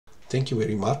Thank you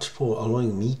very much for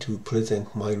allowing me to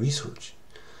present my research.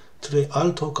 Today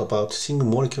I'll talk about single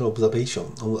molecule observation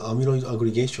of amyloid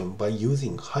aggregation by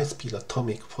using high-speed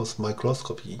atomic force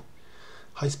microscopy,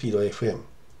 high-speed FM.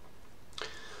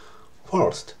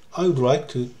 First, I would like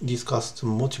to discuss the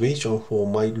motivation for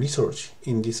my research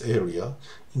in this area,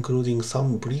 including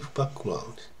some brief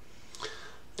background.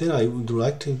 Then I would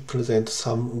like to present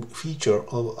some feature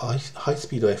of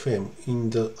high-speed FM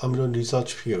in the amyloid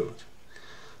research field,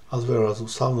 as well as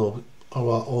some of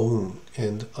our own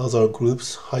and other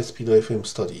groups' high-speed FM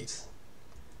studies.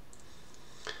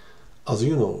 As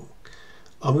you know,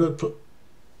 amyloid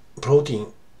protein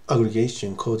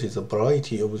aggregation causes a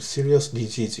variety of serious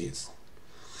diseases.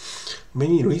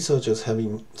 Many researchers have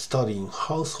been studying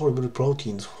how soluble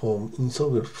proteins form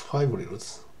insoluble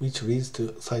fibrils, which leads to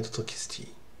cytotoxicity.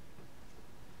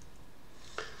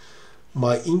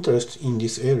 My interest in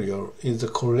this area is the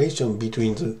correlation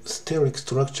between the steric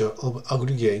structure of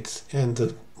aggregates and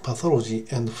the pathology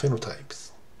and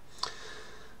phenotypes.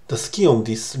 The scheme of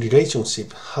this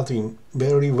relationship has been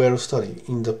very well studied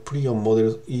in the prion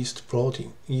model yeast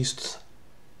protein, yeast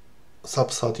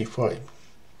sub-35.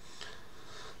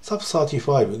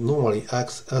 Sub-35 normally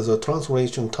acts as a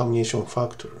translation termination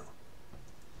factor,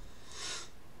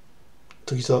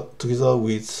 together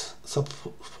with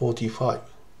sub-45.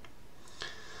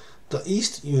 The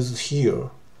yeast used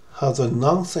here has a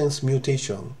nonsense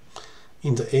mutation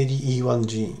in the ADE1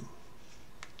 gene,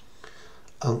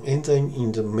 an enzyme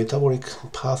in the metabolic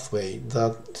pathway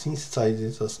that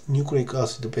synthesizes a nucleic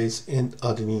acid-based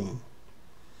adenine.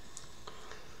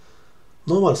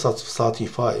 Normal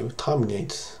sub-35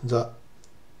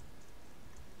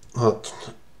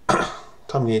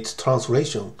 terminates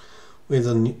translation with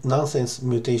a nonsense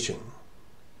mutation.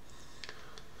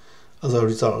 As a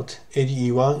result,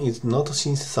 ADE1 is not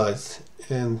synthesized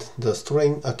and the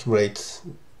strain accumulates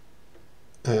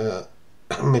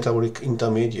metabolic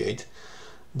intermediate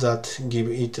that give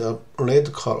it a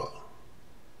red color.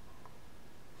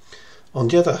 On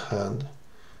the other hand,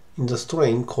 in the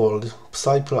strain called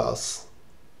Psi+,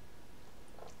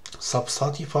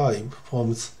 sub-35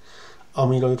 forms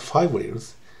amyloid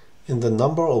fibrils and the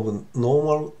number of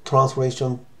normal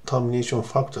translation termination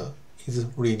factor is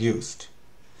reduced.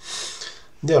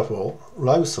 Therefore,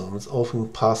 ribosomes often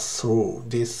pass through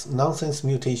this nonsense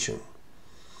mutation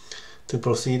to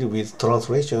proceed with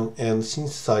translation and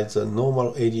synthesize the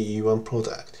normal ADE1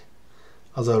 product.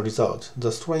 As a result,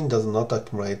 the strain does not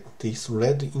accumulate this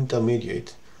red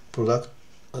intermediate product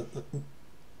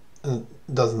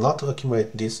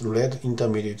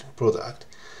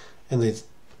and is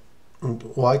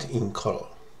white in color.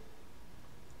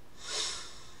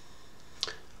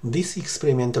 This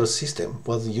experimental system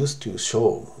was used to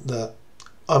show that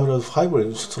amyloid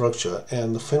fibril structure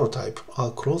and phenotype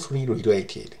are closely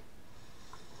related.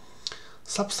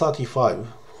 Sub-35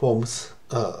 forms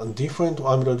a different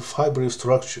amyloid fibril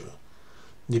structure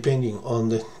depending on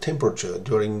the temperature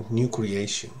during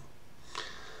nucleation.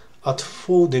 At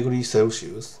 4 degrees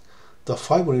Celsius, the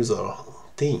fibrils are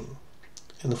thin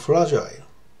and fragile.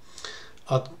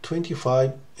 At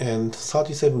 25 and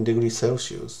 37 degrees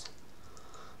Celsius,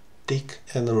 thick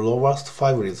and robust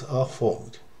fibrils are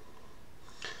formed.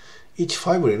 Each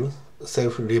fibril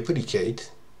self-replicates.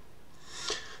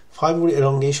 Fibril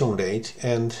elongation rate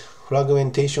and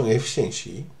fragmentation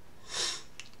efficiency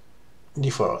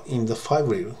differ in the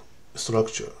fibril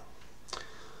structure.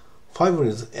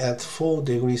 Fibrils at 4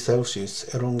 degrees Celsius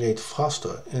elongate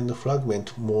faster and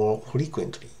fragment more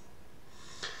frequently.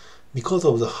 Because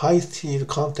of the high steel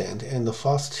content and the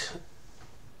fast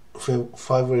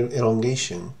fibril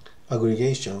elongation,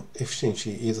 aggregation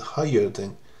efficiency is higher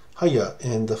and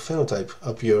the phenotype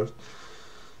appears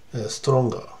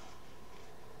stronger,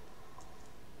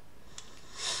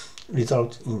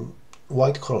 result in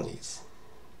white colonies.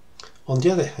 On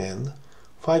the other hand,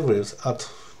 fibrils at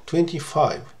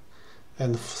 25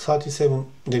 and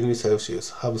 37 degrees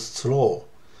Celsius have slow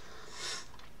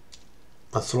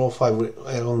fibril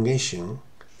elongation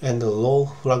and a low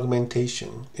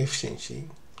fragmentation efficiency,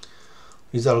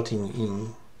 resulting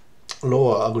in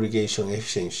lower aggregation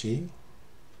efficiency,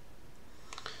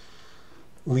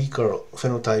 weaker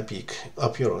phenotypic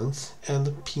appearance,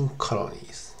 and pink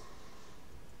colonies.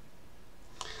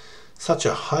 Such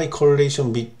a high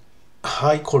correlation between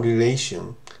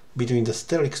the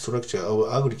steric structure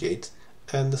of aggregates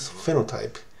and the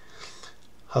phenotype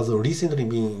has recently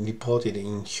been reported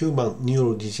in human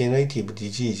neurodegenerative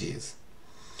diseases.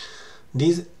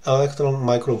 These electron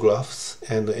micrographs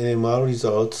and NMR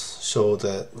results show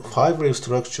that fibril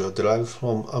structure derived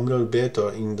from amyloid beta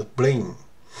in the brain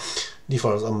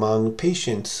differs among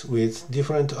patients with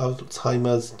different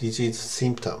Alzheimer's disease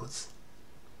symptoms.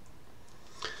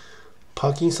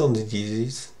 Parkinson's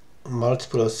disease,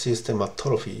 multiple system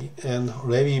atrophy, and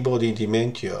Lewy body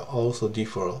dementia also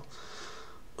differ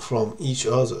from each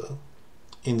other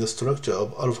in the structure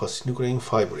of alpha-synuclein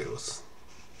fibrils.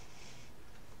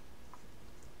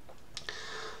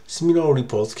 Similar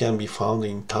reports can be found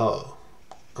in tau,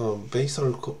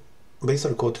 basal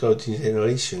cortical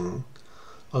degeneration,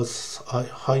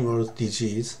 Alzheimer's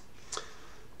disease,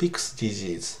 Pick's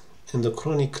disease, and the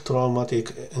chronic traumatic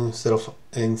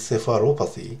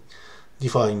encephalopathy,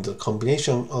 define the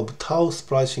combination of tau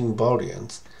splicing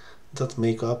variants that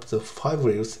make up the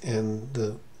fibrils and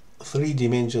the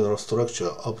three-dimensional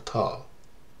structure of tau.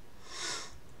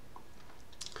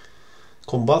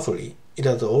 Conversely, it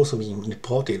has also been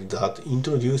reported that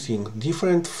introducing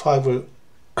different fiber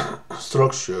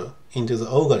structure into the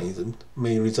organism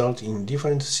may result in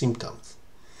different symptoms.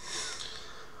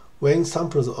 When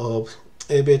samples of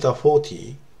A-beta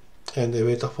 40 and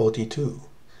A-beta 42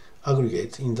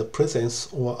 aggregates in the presence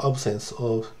or absence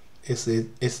of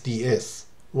SDS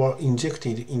were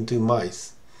injected into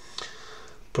mice,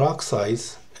 plaque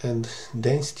size and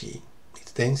density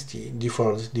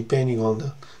differed depending on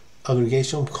the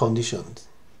aggregation conditions.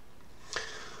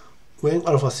 When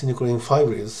alpha-synuclein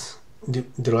fibrils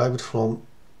derived from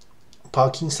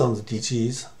Parkinson's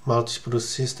disease, multiple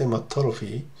system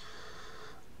atrophy,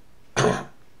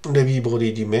 Lewy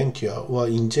body dementia were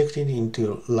injected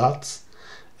into rats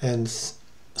and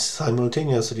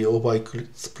simultaneously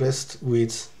overexpressed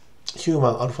with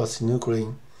human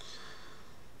alpha-synuclein,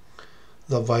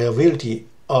 the viability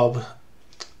of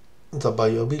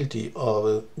dopaminergic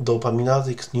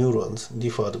neurons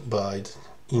differed by the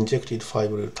injected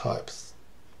fibril types.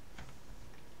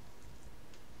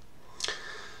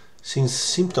 Since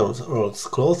symptoms are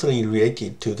closely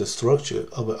related to the structure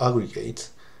of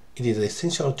aggregates, it is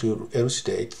essential to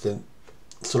elucidate the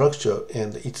structure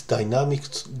and its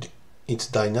dynamics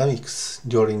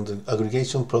during the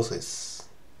aggregation process.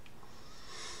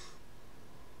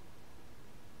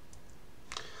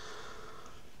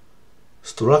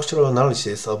 Structural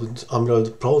analysis of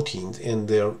amyloid proteins and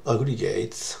their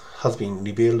aggregates has been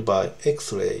revealed by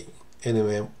X-ray,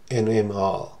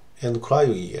 NMR, and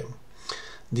cryo-EM.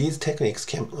 These techniques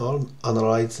can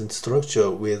analyze the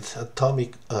structure with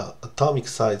atomic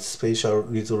size spatial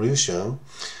resolution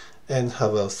and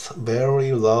have a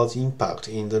very large impact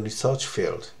in the research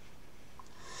field.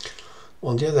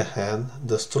 On the other hand,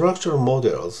 the structural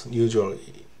models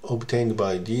usually obtained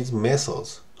by these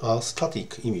methods are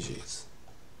static images.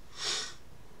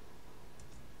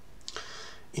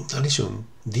 In addition,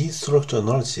 these structural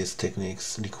analysis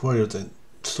techniques require the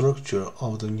structure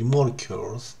of the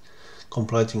molecules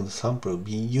comprising the sample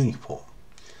be uniform.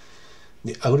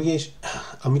 The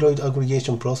amyloid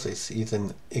aggregation process is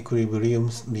an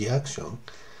equilibrium reaction,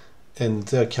 and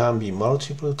there can be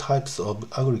multiple types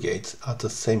of aggregates at the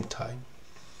same time.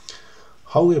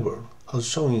 However, as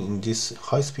shown in this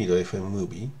high-speed FM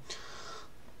movie,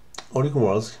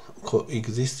 oligomers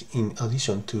coexist in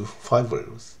addition to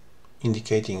fibrils,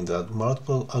 indicating that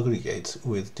multiple aggregates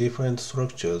with different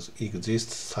structures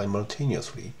exist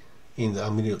simultaneously in the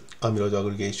amyloid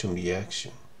aggregation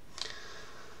reaction.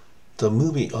 The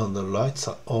movie on the right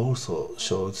side also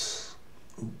shows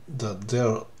that there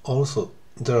are also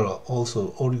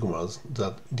oligomers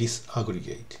that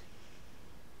disaggregate.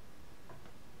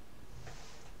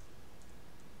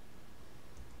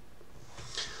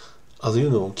 As you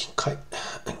know,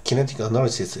 kinetic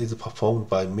analysis is performed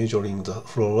by measuring the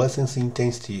fluorescence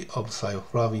intensity of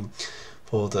thioflavin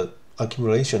for the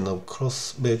accumulation of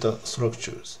cross-beta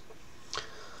structures.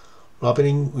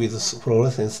 Labeling with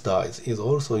fluorescence dyes is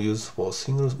also used for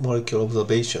single molecule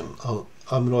observation of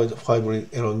amyloid fibril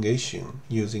elongation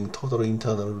using total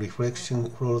internal reflection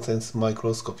fluorescence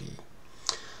microscopy.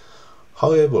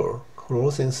 However,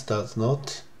 fluorescence does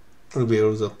not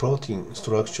reveal the protein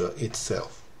structure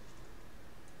itself.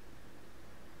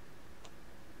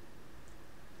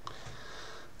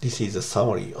 This is a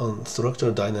summary on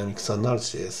structural dynamics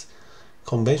analysis.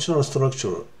 Conventional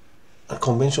structure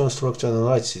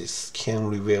analysis can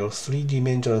reveal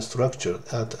three-dimensional structure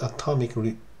at atomic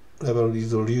level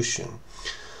resolution,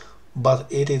 but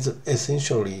it is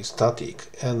essentially static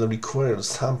and requires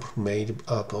sample made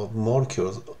up of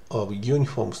molecules of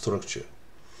uniform structure.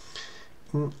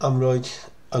 In amyloid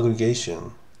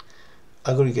aggregation,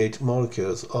 aggregate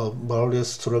molecules of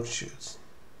various structures,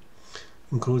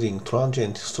 including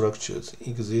transient structures,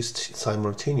 exist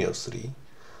simultaneously,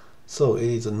 so it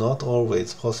is not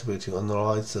always possible to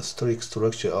analyze the steric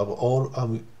structure of all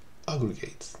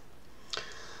aggregates.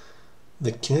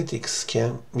 The kinetics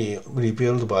can be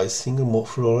revealed by single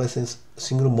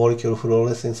molecule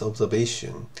fluorescence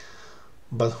observation,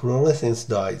 but fluorescence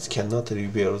dyes cannot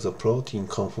reveal the protein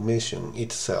conformation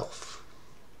itself.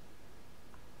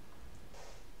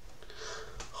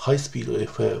 High-speed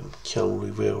FM can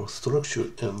reveal structure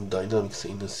and dynamics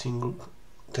in a single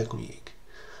technique.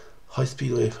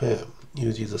 High-speed FM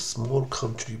uses a small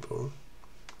contributor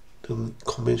to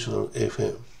conventional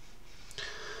FM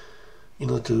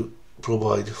in order to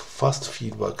provide fast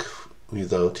feedback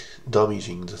without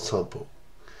damaging the sample.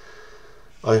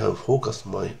 I have focused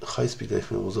my high-speed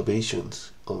FM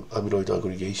observations on amyloid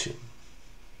aggregation.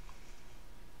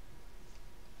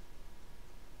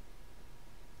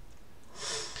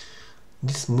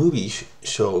 This movie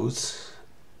shows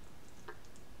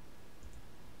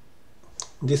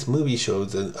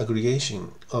the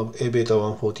aggregation of A-beta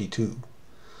 142.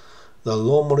 The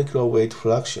low molecular weight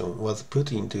fraction was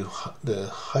put into the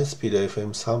high-speed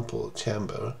FM sample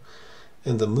chamber,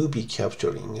 and the movie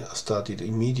capturing started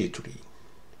immediately.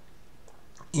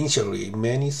 Initially,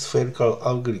 many spherical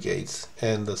aggregates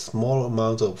and a small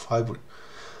amount of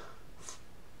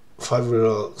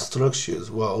fibrillar structures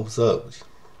were observed.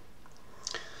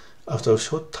 After a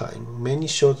short time, many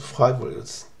short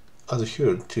fibrils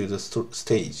adhered to the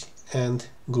stage and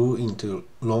grew into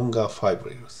longer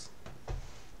fibrils.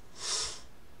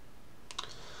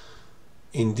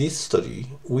 In this study,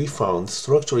 we found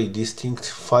structurally distinct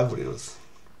fibrils.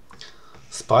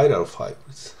 Spiral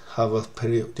fibrils have a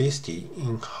periodicity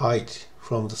in height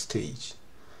from the stage.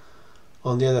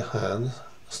 On the other hand,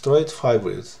 straight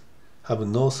fibrils have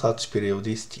no such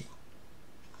periodicity.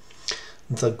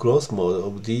 The growth mode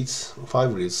of these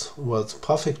fibrils was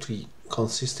perfectly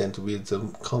consistent with the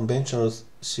conventional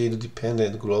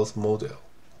seed-dependent growth model.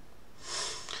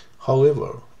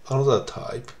 However, another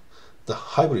type, the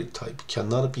hybrid type,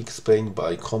 cannot be explained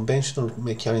by conventional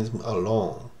mechanism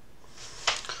alone.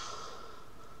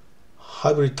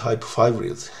 Hybrid type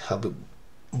fibrils have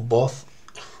both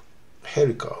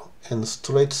helical and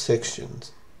straight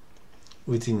sections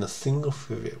within a single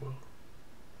fibril.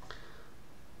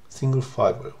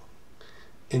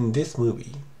 In this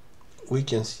movie, we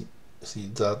can see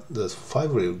that the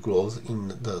fibril grows in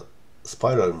the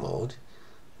spiral mode,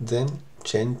 then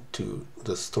change to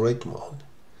the straight mode,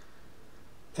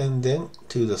 and then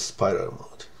to the spiral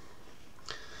mode.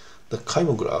 The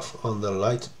chymograph on the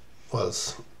right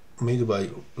was made by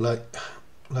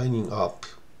lining up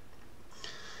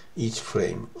each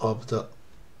frame of the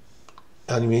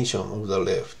animation of the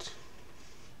left.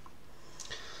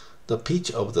 The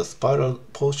pitch of the spiral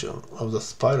portion of the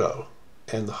spiral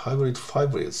and hybrid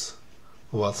fibrils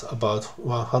was about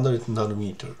 100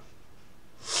 nanometer.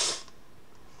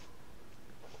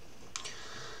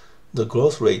 The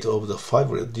growth rate of the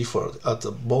fibril differed at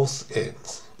both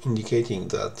ends, indicating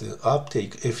that the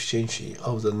uptake efficiency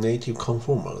of the native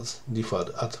conformers differed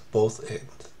at both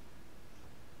ends.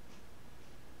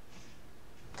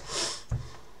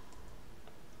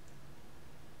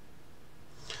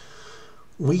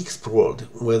 We explored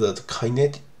whether the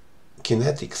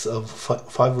kinetics of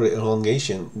fibril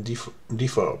elongation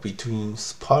differ between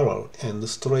spiral and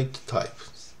straight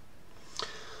types.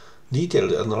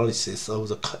 Detailed analysis of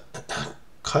the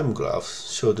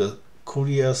chymograph showed a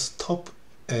clear stop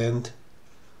and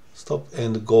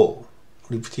go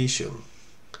repetition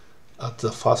at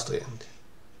the first end.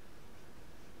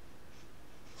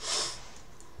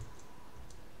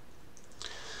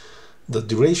 The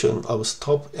duration of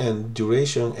stop and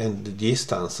duration and the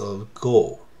distance of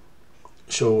go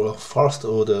show a first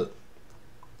order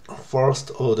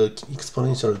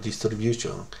exponential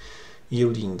distribution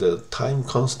yielding the time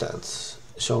constants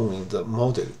shown in the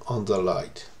model on the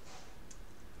right.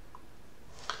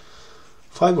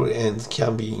 Fibril ends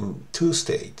can be in two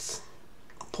states: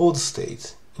 pause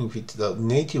states, in which the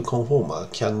native conformer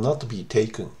cannot be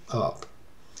taken up,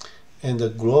 and a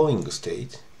growing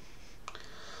state,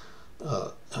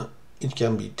 it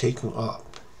can be taken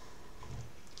up.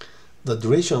 The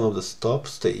duration of the stop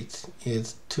state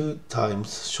is 2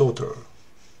 times shorter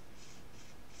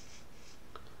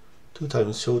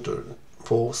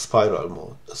for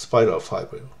spiral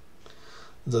fibril.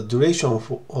 The duration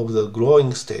of the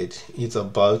growing state is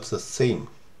about the same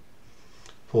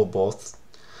for both.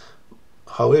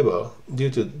 However, due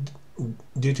to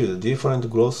the different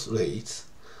growth rates,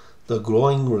 the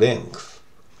growing length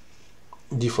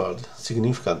differed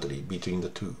significantly between the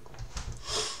two.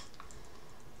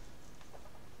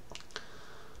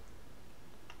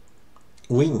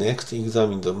 We next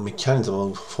examined the mechanism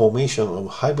of formation of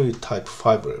hybrid type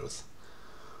fibrils.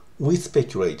 We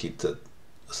speculated that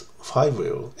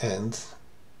fibril ends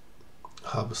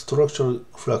have structural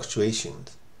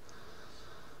fluctuations.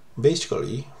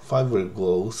 Basically, fibril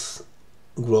growth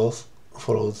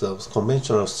follows the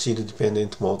conventional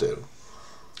seed-dependent model.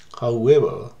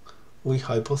 However, we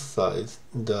hypothesize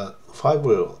that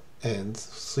fibril ends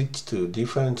switch to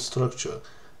different structure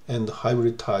and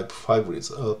hybrid-type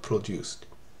fibrils are produced.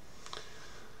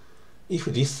 If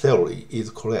this theory is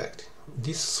correct,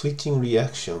 this switching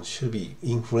reaction should be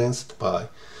influenced by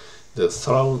the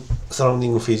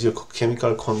surrounding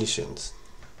physicochemical conditions.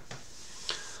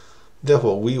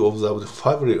 Therefore, we observed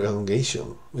fibril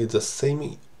elongation with the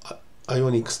same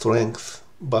ionic strength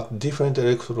but different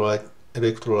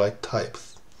electrolyte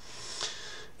types.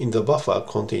 In the buffer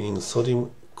containing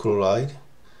sodium chloride,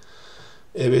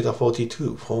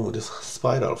 A-beta-42 formed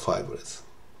spiral fibrils.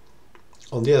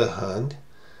 On the other hand,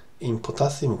 in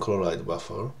potassium chloride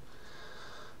buffer,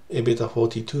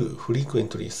 A-beta-42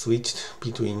 frequently switched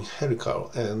between helical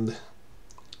and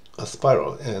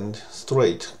spiral and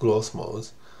straight growth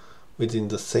modes within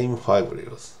the same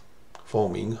fibrils,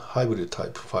 forming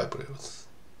hybrid-type fibrils.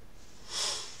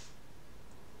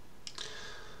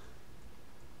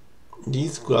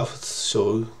 These graphs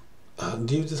show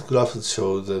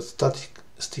the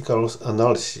statistical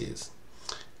analysis.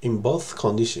 In both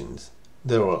conditions,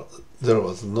 there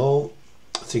was no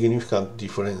significant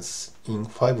difference in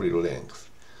fibril length,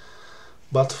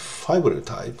 but fibril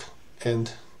type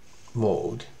and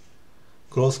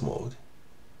growth mode,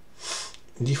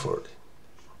 differed.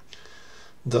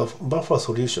 The buffer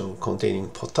solution containing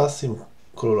potassium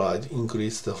chloride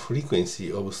increased the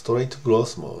frequency of straight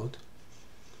growth mode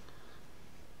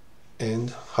and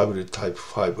hybrid-type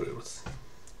fibrils.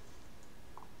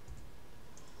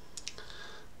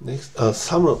 Next,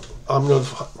 some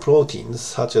amyloid proteins,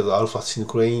 such as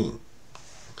alpha-synuclein,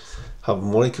 have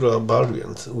molecular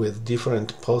variants with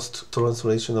different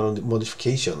post-translational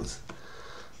modifications,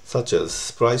 such as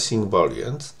splicing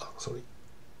variants,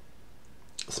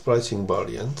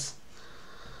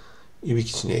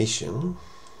 ubiquitination,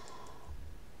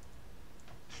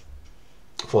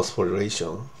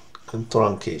 phosphorylation, and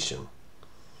truncation,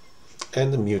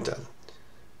 and mutant.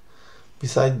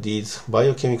 Besides these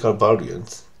biochemical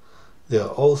variants, there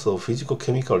are also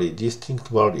physicochemically distinct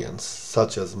variants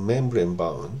such as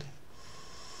membrane-bound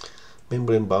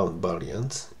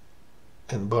variants,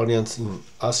 and variants in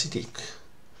acidic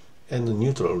and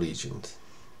neutral regions.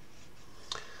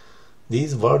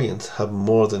 These variants have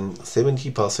more than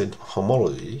 70%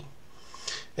 homology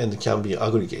and can be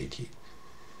aggregated.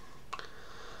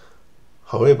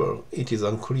 However, it is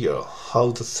unclear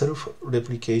how the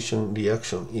self-replication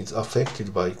reaction is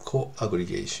affected by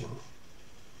co-aggregation.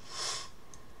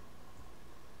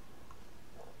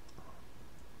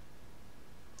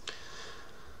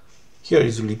 Here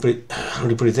is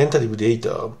representative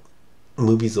data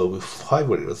movies of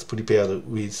fibrils prepared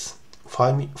with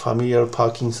familiar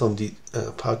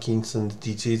Parkinson's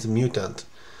disease mutant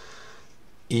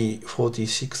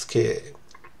E46K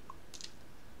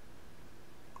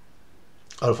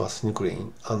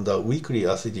alpha-synuclein under weakly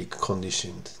acidic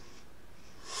conditions,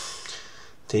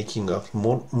 taking up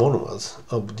monomers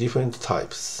of different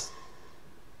types.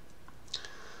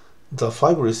 The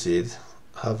fibrils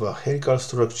have a helical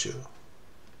structure.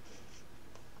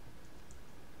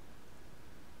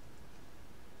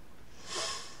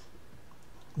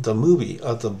 The movie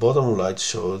at the bottom right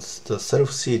shows the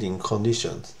self-seeding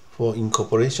conditions for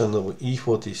incorporation of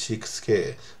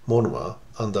E46K monomer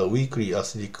under weakly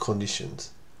acidic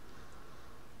conditions.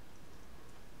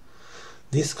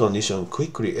 This condition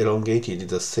quickly elongated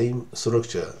the same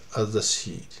structure as the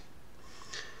seed.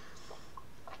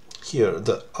 Here,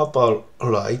 the upper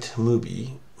right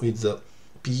movie with the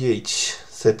pH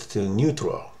set to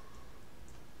neutral.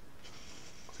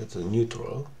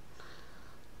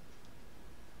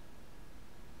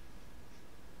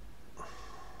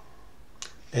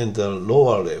 And the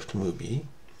lower left movie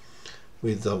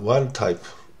with the wild type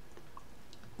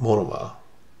monomer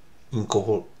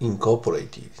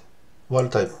incorporated, while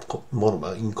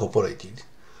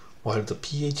the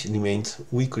pH remains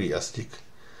weakly acidic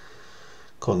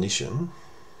condition,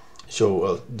 show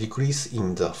a decrease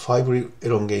in the fibril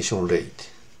elongation rate.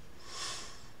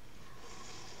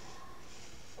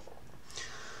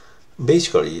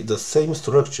 Basically, the same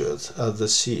structures as the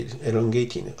seed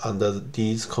elongating under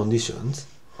these conditions.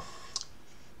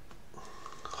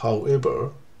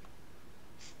 However,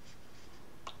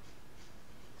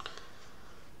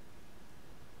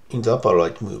 in the upper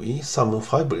right movie, some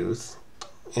fibrils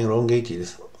elongated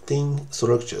thin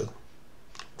structure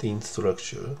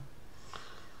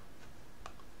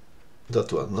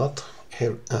that were not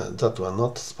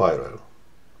spiral.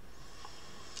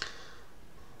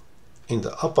 In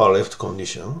the upper left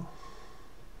condition,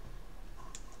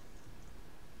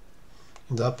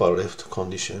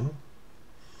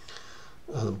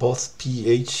 both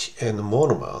pH and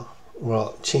monomer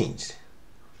were changed.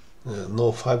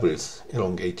 No fibrils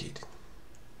elongated.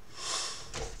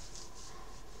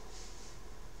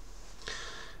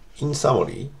 In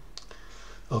summary,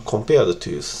 compared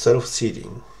to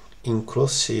self-shading, in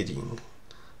cross-shading,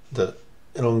 the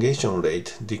elongation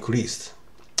rate decreased,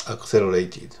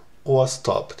 accelerated, or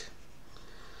stopped.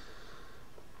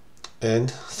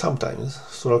 And sometimes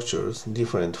structures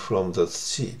different from the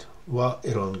seed were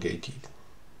elongated.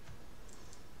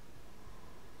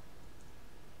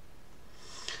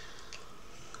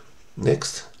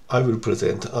 Next, I will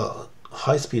present a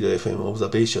high-speed FM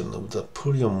observation of the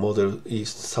Purion model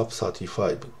East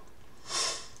sub-35.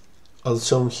 As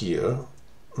shown here,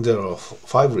 there are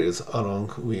fibrils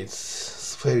along with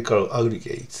spherical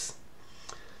aggregates,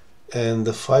 and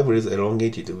the fibrils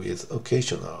elongated with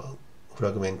occasional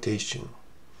fragmentation.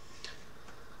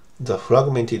 The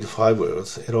fragmented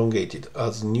fibrils elongated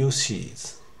as new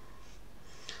seeds,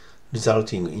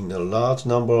 resulting in a large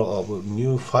number of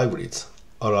new fibrils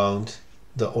around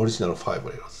the original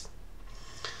fibrils.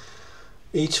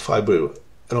 Each fibril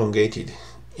elongated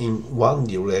in one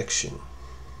direction.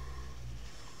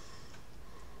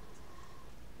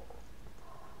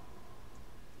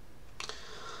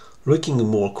 Looking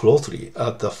more closely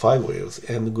at the fibrils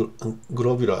and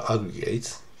globular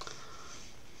aggregates,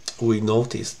 we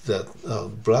noticed that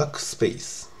black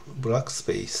space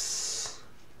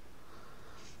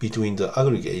between the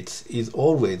aggregates is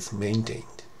always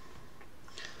maintained.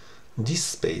 This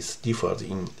space differs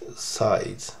in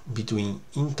size between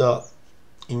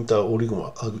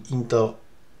interglobular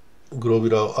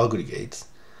aggregates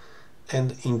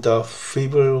and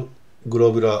interfibril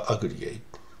globular aggregate.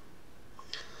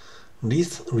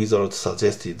 This result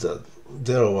suggested that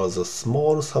there was a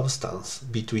small substance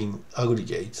between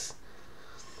aggregates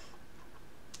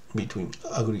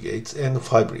and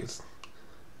fibrils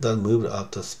that moved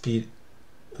at the speed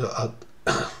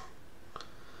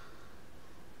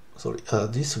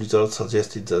this result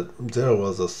suggested that there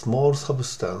was a small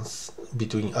substance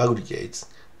between aggregates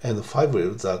and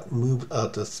fibrils that moved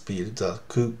at a speed that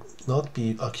could not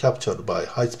be captured by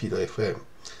high-speed FM,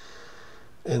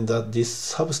 and that this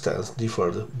substance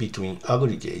differed between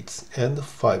aggregates and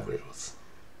fibrils.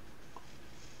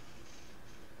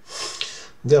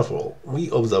 Therefore, we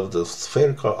observed the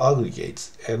spherical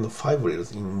aggregates and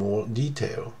fibrils in more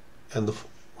detail and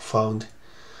found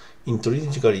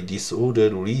intrinsically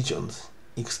disordered regions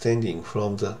extending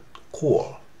from the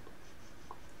core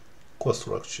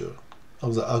structure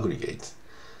of the aggregates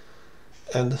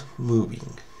and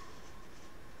moving.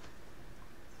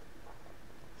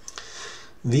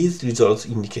 These results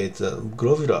indicate that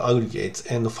globular aggregates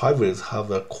and fibrils have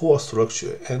a core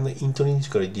structure and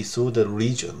intrinsically disordered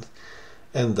regions,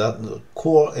 and that the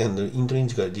core and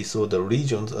intrinsically disordered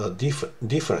regions are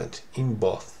different in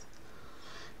both,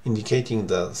 indicating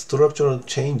that structural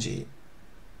change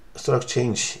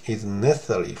is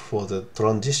necessary for the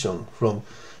transition from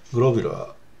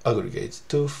globular aggregates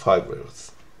to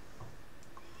fibrils.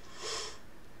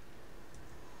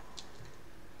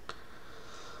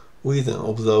 We then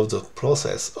observe the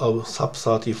process of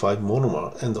sub-35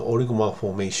 monomer and oligomer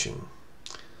formation.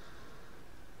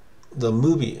 The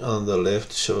movie on the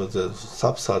left shows the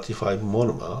sub-35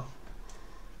 monomer.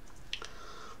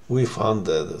 We found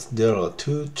that there are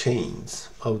two chains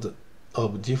of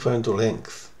different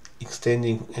lengths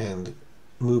extending and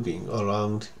moving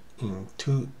around in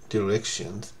two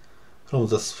directions from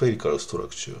the spherical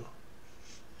structure.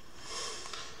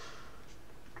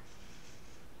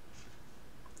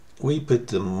 We put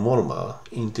the monomer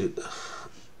into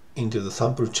the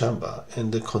sample chamber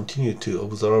and continue to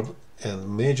observe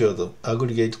and measure the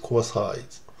aggregate core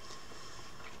size.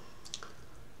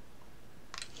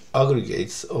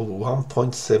 Aggregates of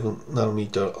 1.7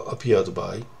 nanometer appeared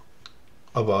by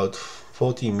about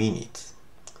 40 minutes,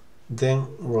 then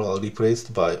were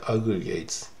replaced by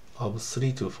aggregates of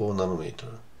 3 to 4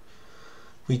 nanometer,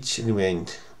 which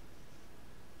remained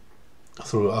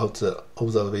throughout the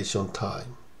observation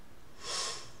time.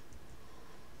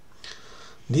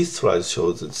 This slide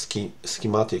shows the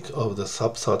schematic of the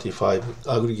sub-35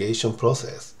 aggregation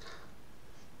process.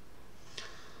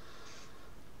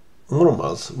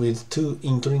 Monomers with two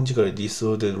intrinsically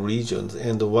disordered regions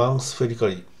and one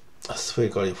spherically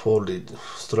folded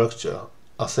structure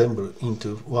assemble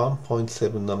into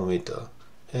 1.7 nanometer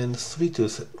and 3 to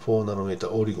 4 nanometer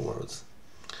oligomers.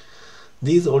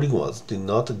 These oligomers do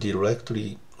not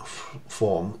directly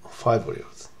form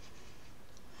fibrils.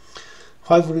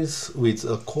 Fibrils with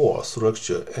a core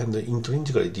structure and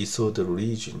intrinsically disordered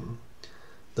region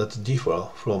that differ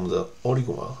from the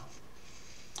oligomer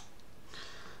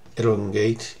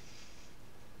elongate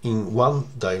in one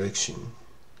direction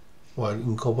while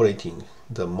incorporating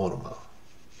the monomer.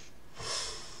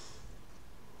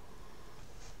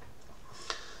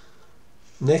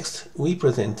 Next, we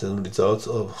present the results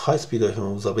of high-speed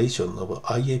FM observation of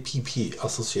IAPP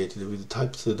associated with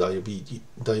type 2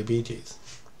 diabetes.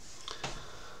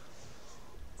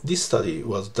 This study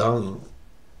was done in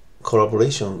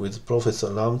collaboration with Professor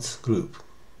Lam's group.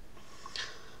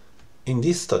 In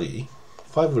this study,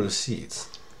 fibril seeds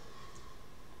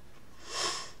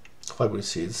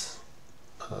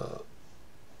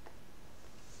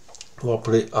were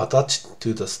pre-attached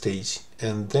to the stage,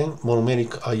 and then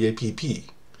monomeric IAPP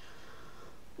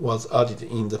was added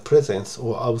in the presence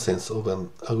or absence of an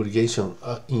aggregation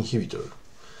inhibitor.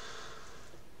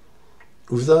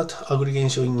 Without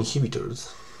aggregation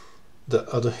inhibitors, the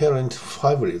adherent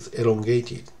fibrils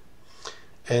elongated,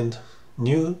 and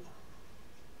new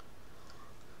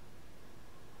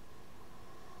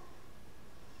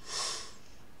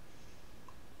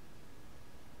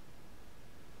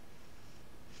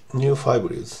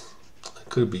fibrils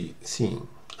could be seen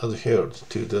adhered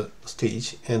to the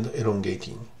stage and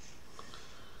elongating.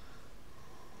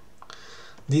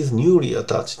 These newly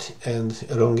attached and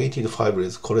elongated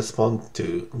fibrils correspond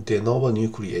to de novo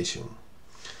nucleation.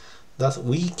 Thus,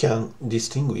 we can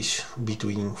distinguish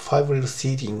between fibril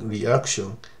seeding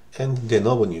reaction and de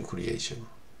novo nucleation.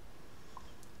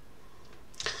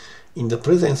 In the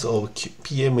presence of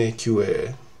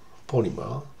PMA-QA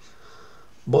polymer,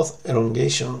 both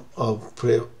elongation of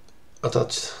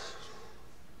pre-attached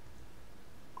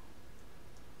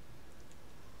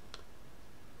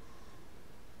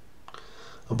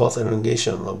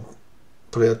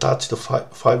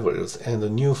fibrils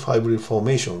and new fibril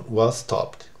formation was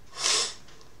stopped.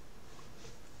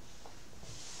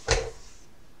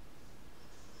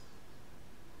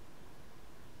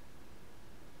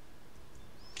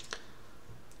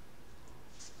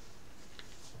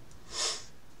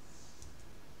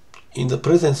 In the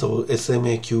presence of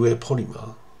SMA-QA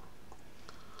polymer,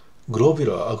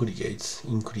 globular aggregates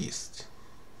increased.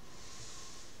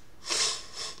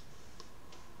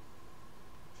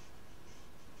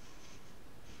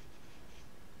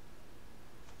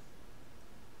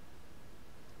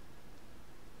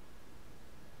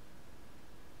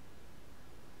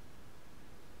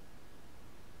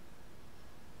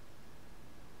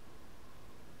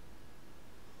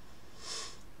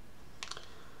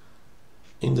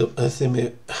 In the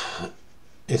SMA-EA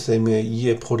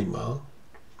polymer,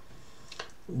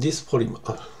 this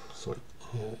polymer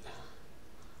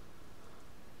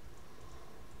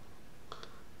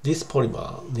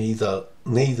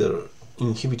neither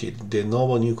inhibited de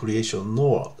novo nucleation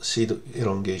nor seed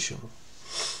elongation.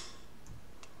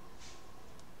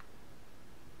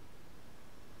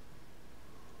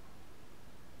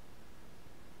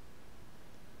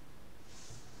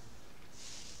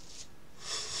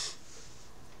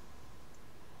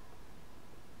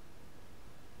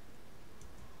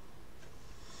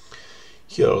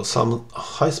 Here are some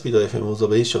high-speed FM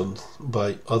observations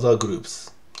by other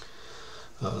groups.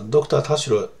 Dr.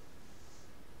 Takahiro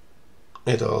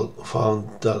et al.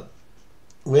 Found that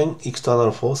when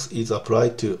external force is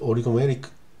applied to oligomeric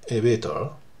elevator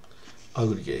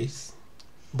aggregates,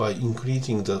 by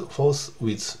increasing the force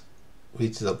with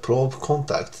which the probe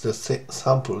contacts the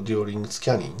sample during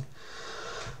scanning,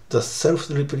 the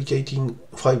self-replicating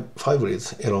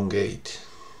fibrils elongate.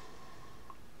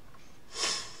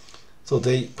 So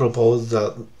they propose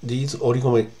that these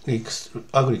oligomeric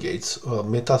aggregates are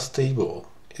metastable,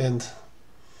 and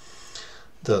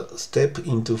the step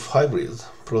into fibrils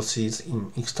proceeds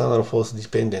in external force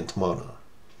dependent manner.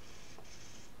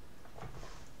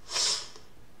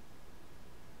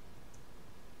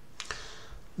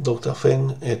 Dr.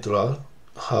 Fenn et al.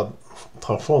 Have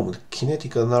performed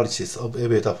kinetic analysis of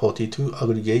A-beta 42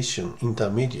 aggregation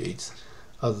intermediates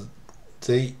as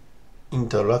they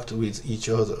interact with each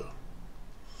other.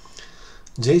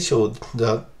 They showed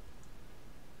that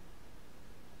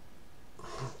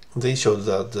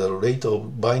the rate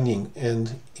of binding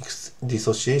and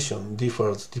dissociation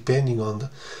differs depending on the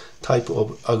type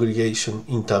of aggregation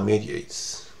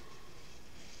intermediates.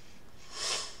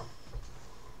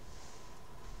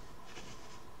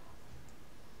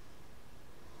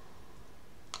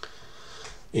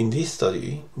 In this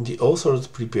study, the authors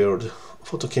prepared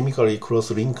photochemically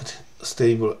cross-linked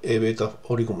stable A-beta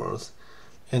oligomers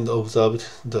and observed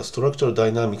the structural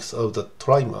dynamics of the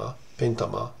trimer,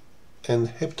 pentamer, and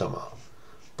heptamer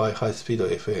by high-speed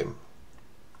FM.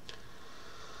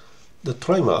 The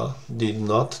trimer did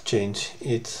not change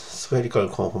its spherical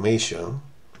conformation.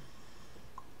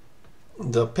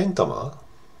 The pentamer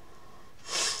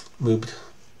moved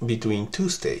between two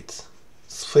states,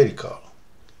 spherical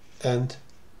and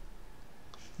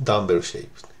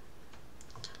dumbbell-shaped.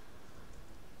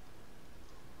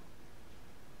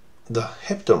 The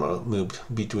heptamer moved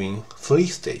between three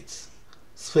states,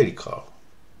 spherical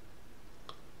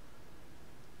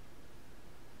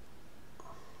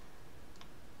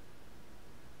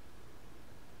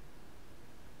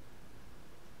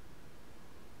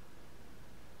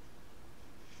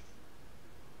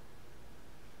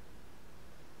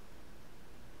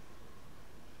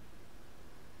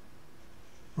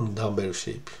dumbbell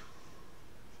shape.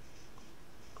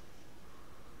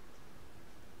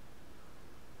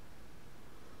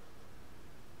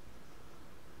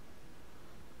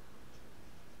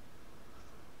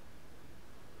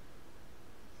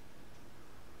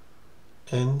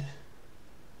 And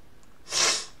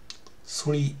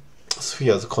three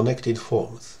spheres connected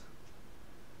forms.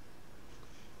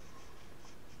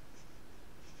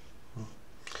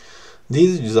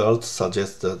 These results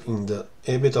suggest that in the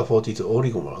A-beta-42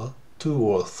 oligomer, 2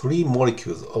 or 3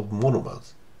 molecules of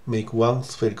monomers make one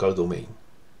spherical domain.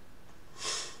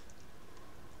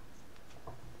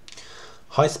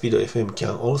 High-speed FM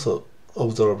can also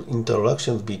observe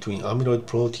interactions between amyloid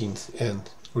proteins and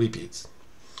lipids.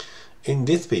 In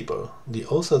this paper, the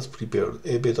authors prepared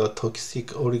A-beta toxic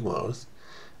oligomers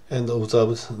and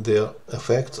observed their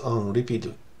effects on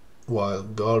lipid while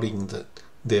varying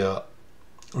their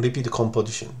lipid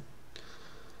composition.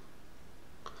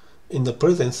 In the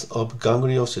presence of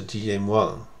ganglioside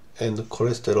GM1 and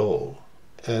cholesterol,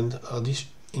 and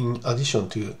in addition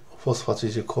to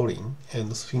phosphatidylcholine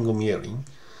and sphingomyelin,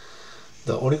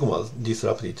 the oligomers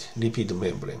disrupted lipid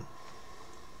membrane.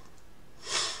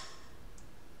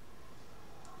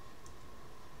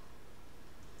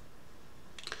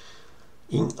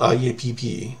 In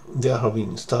IAPP, there have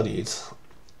been studies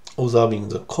observing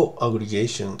the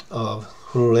co-aggregation of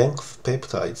full-length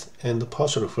peptides and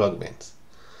partial fragments.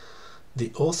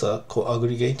 The author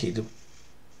co-aggregated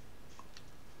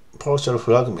partial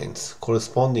fragments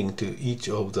corresponding to each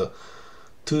of the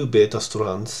two beta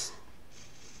strands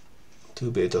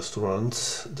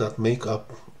that make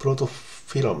up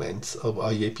protofilaments of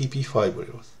IAPP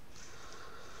fibrils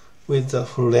with the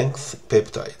full-length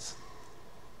peptides.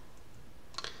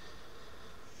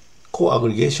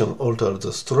 Co-aggregation alters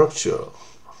the structure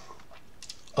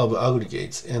of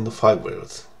aggregates and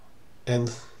fibrils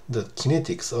and the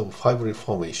kinetics of fibril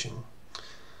formation.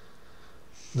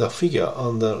 The figure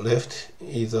on the left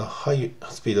is a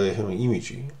high-speed FM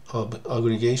image of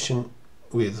aggregation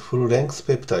with full-length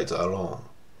peptides alone.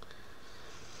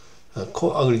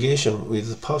 Co-aggregation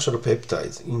with partial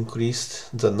peptides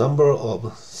increased the number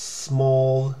of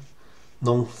small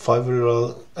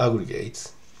non-fibrillar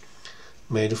aggregates,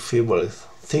 made fibrils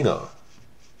thinner,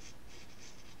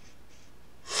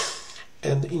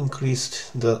 and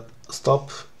increased the stop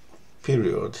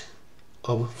period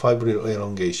of fibril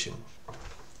elongation.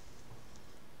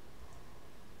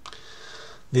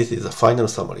 This is a final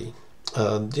summary.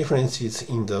 Differences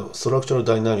in the structural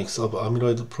dynamics of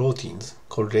amyloid proteins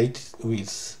correlate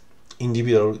with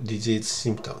individual disease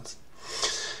symptoms.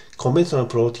 Conventional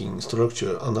protein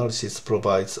structure analysis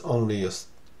provides only a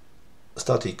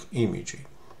static image.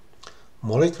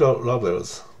 Molecular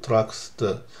levels tracks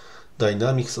the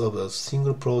dynamics of a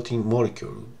single protein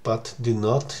molecule but do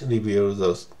not reveal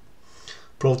the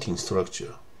protein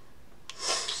structure.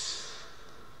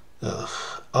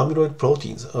 Amyloid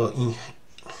proteins are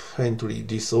inherently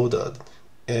disordered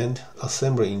and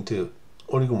assemble into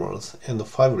oligomers and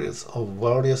fibrils of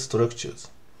various structures.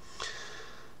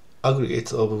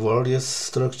 Aggregates of various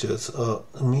structures are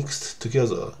mixed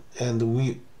together, and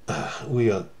we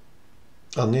are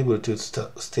unable to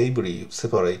stably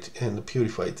separate and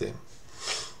purify them.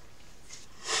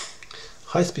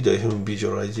 High-speed FM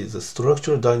visualizes the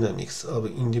structural dynamics of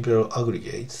individual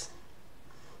aggregates,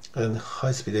 and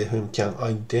high-speed FM can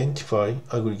identify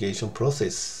aggregation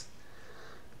processes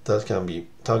that can be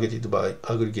targeted by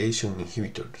aggregation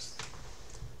inhibitors.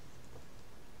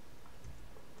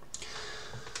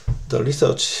 The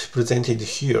research presented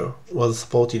here was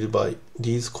supported by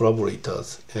these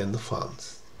collaborators and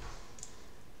funds.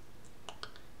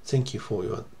 Thank you for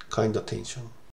your kind attention.